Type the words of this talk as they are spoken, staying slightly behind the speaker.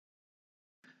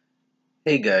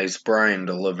Hey guys, Brian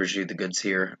delivers you the goods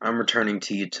here. I'm returning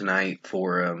to you tonight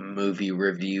for a movie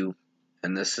review,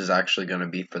 and this is actually going to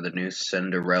be for the new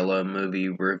Cinderella movie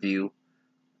review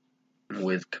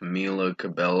with Camila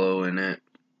Cabello in it,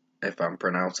 if I'm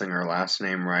pronouncing her last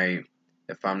name right.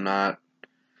 If I'm not,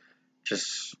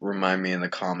 just remind me in the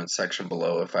comment section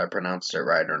below if I pronounced it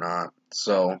right or not.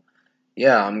 So,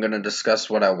 yeah, I'm going to discuss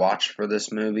what I watched for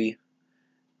this movie,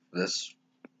 this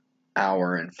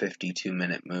hour and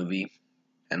 52-minute movie,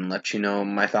 and let you know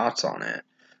my thoughts on it.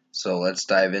 So let's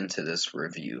dive into this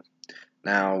review.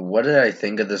 Now, what did I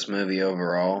think of this movie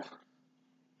overall?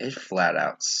 It flat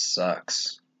out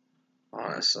sucks,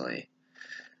 honestly.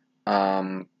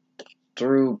 Um,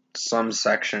 through some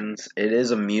sections, it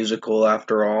is a musical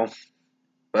after all,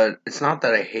 but it's not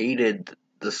that I hated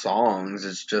the songs,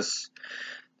 it's just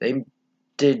they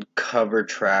did cover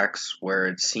tracks where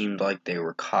it seemed like they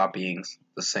were copying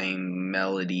the same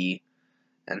melody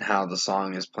and how the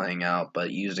song is playing out,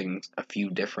 but using a few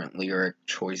different lyric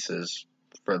choices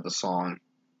for the song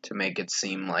to make it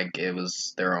seem like it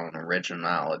was their own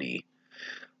originality,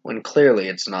 when clearly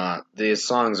it's not. The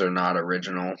songs are not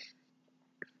original,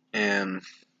 and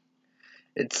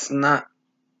it's not,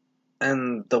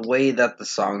 and the way that the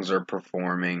songs are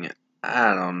performing,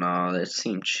 I don't know, it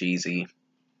seemed cheesy,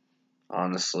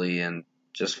 honestly, and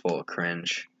just full of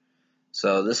cringe.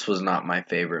 So this was not my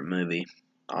favorite movie,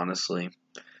 honestly.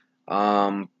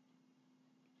 Um,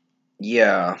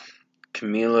 yeah,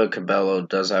 Camila Cabello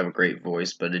does have a great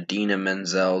voice, but Idina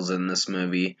Menzel's in this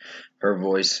movie. Her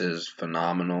voice is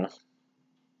phenomenal,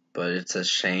 but it's a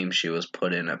shame she was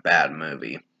put in a bad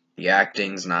movie. The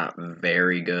acting's not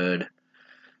very good.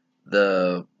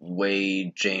 The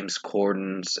way James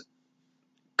Corden's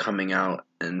coming out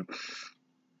and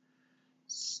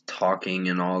talking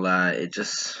and all that, it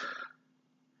just.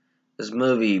 This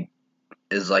movie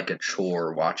is like a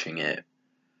chore watching it.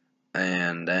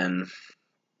 And then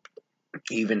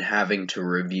even having to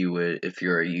review it, if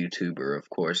you're a YouTuber, of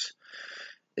course,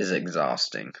 is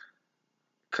exhausting.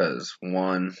 Because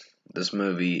one, this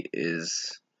movie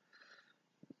is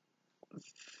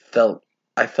felt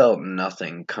I felt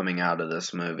nothing coming out of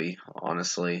this movie,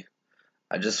 honestly.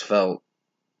 I just felt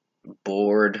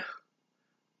bored,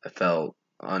 I felt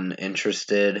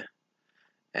uninterested,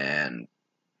 and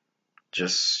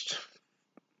just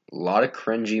a lot of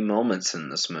cringy moments in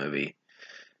this movie,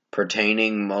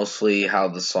 pertaining mostly how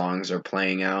the songs are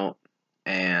playing out,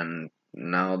 and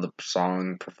now the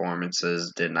song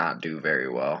performances did not do very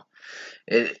well.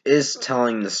 It is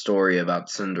telling the story about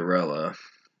Cinderella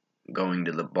going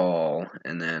to the ball,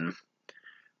 and then,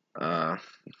 uh,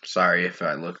 sorry if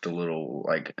I looked a little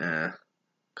like,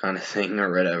 kind of thing, or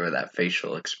whatever, that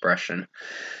facial expression.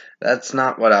 That's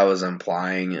not what I was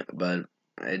implying, but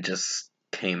it just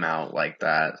came out like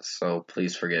that, so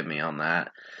please forgive me on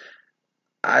that.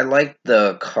 I like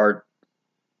the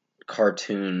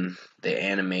cartoon, the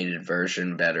animated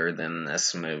version, better than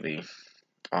this movie,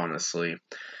 honestly.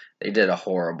 They did a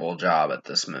horrible job at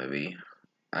this movie.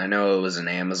 I know it was an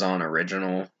Amazon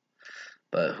original,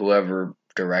 but whoever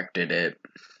directed it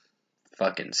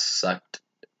fucking sucked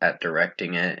at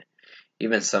directing it.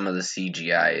 Even some of the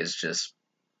CGI is just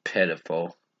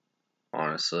pitiful,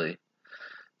 honestly.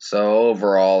 So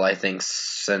overall, I think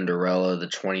Cinderella, the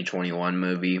 2021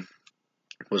 movie,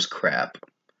 was crap.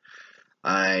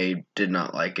 I did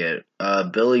not like it.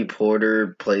 Billy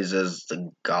Porter plays as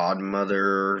the godmother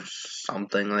or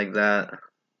something like that.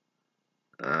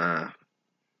 Uh,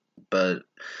 but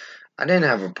I didn't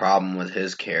have a problem with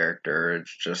his character.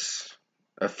 It's just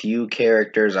a few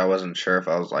characters I wasn't sure if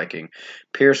I was liking.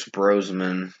 Pierce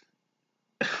Brosnan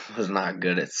was not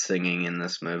good at singing in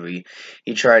this movie.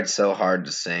 He tried so hard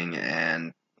to sing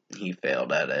and he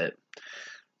failed at it.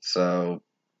 So,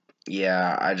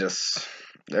 yeah,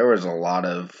 there was a lot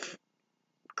of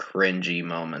cringy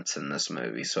moments in this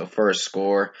movie. So, for a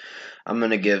score, I'm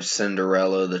going to give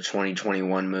Cinderella, the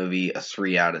 2021 movie, a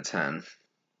 3 out of 10.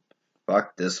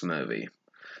 Fuck this movie.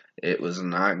 It was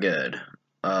not good.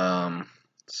 Um,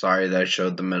 Sorry that I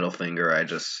showed the middle finger. I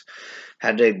just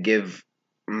had to give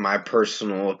my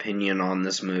personal opinion on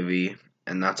this movie,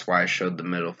 and that's why I showed the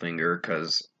middle finger,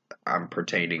 because I'm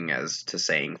pertaining as to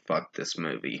saying fuck this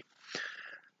movie.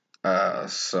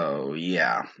 So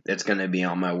yeah, it's gonna be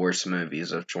on my worst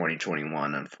movies of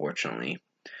 2021, unfortunately.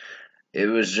 It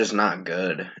was just not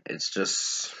good. It's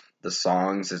just the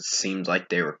songs, it seemed like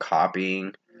they were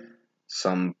copying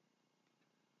some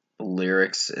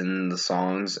lyrics in the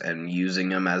songs and using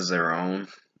them as their own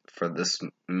for this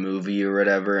movie or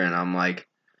whatever, and I'm like,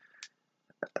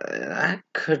 that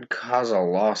could cause a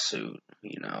lawsuit,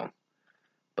 you know.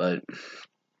 But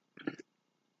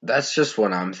That's just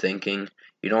what I'm thinking.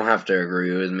 You don't have to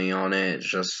agree with me on it.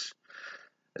 It's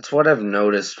what I've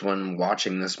noticed when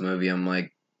watching this movie. I'm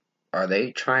like, are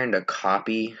they trying to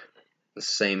copy the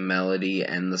same melody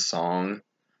and the song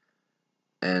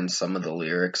and some of the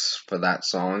lyrics for that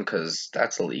song? Because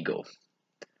that's illegal,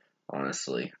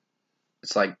 honestly.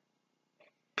 It's like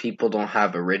people don't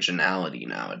have originality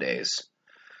nowadays.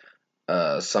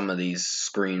 Some of these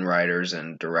screenwriters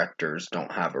and directors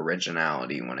don't have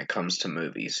originality when it comes to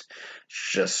movies.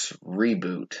 It's just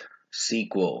reboot,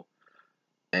 sequel,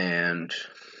 and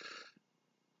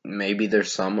maybe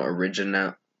there's some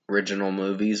original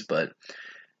movies, but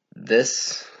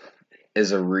this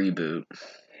is a reboot.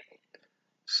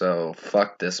 So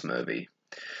fuck this movie.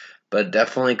 But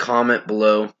definitely comment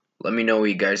below. Let me know what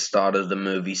you guys thought of the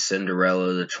movie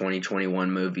Cinderella, the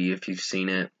 2021 movie, if you've seen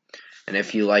it. And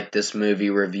if you like this movie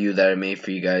review that I made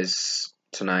for you guys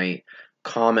tonight,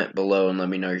 comment below and let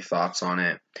me know your thoughts on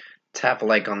it. Tap a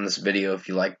like on this video if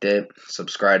you liked it.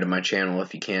 Subscribe to my channel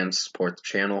if you can. Support the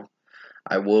channel.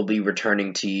 I will be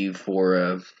returning to you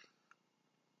for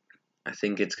I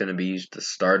think it's going to be the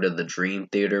start of the Dream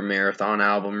Theater Marathon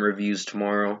album reviews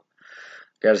tomorrow.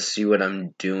 Got to see what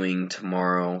I'm doing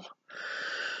tomorrow.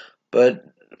 But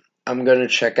I'm going to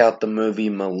check out the movie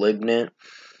Malignant.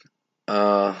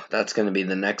 That's going to be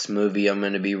the next movie I'm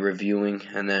going to be reviewing.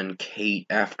 And then Kate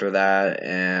after that.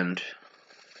 And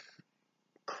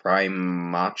Cry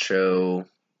Macho.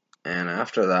 And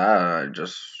after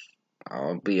that,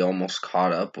 I'll be almost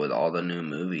caught up with all the new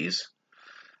movies.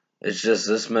 It's just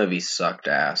this movie sucked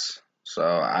ass. So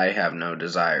I have no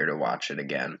desire to watch it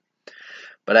again.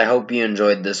 But I hope you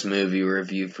enjoyed this movie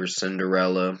review for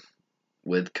Cinderella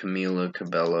with Camila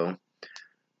Cabello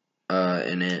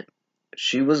in it.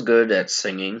 She was good at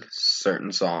singing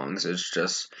certain songs. It's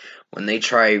just when they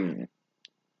try.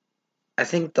 I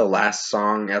think the last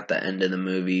song at the end of the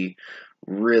movie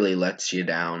really lets you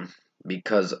down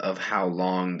because of how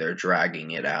long they're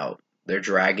dragging it out. They're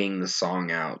dragging the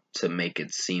song out to make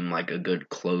it seem like a good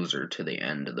closer to the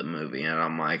end of the movie, and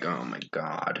I'm like, oh my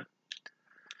god.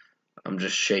 I'm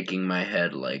just shaking my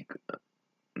head like,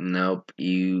 nope,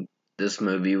 this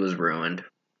movie was ruined.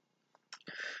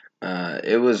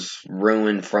 It was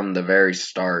ruined from the very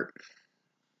start.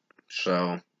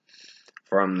 So,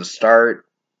 from the start,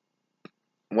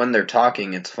 when they're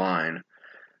talking, it's fine.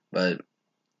 But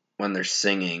when they're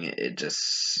singing, it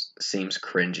just seems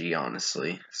cringy,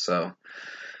 honestly. So,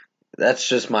 that's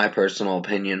just my personal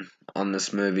opinion on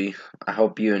this movie. I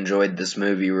hope you enjoyed this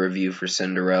movie review for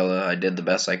Cinderella. I did the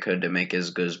best I could to make it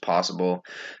as good as possible.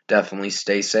 Definitely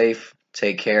stay safe,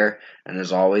 take care, and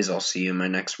as always, I'll see you in my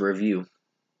next review.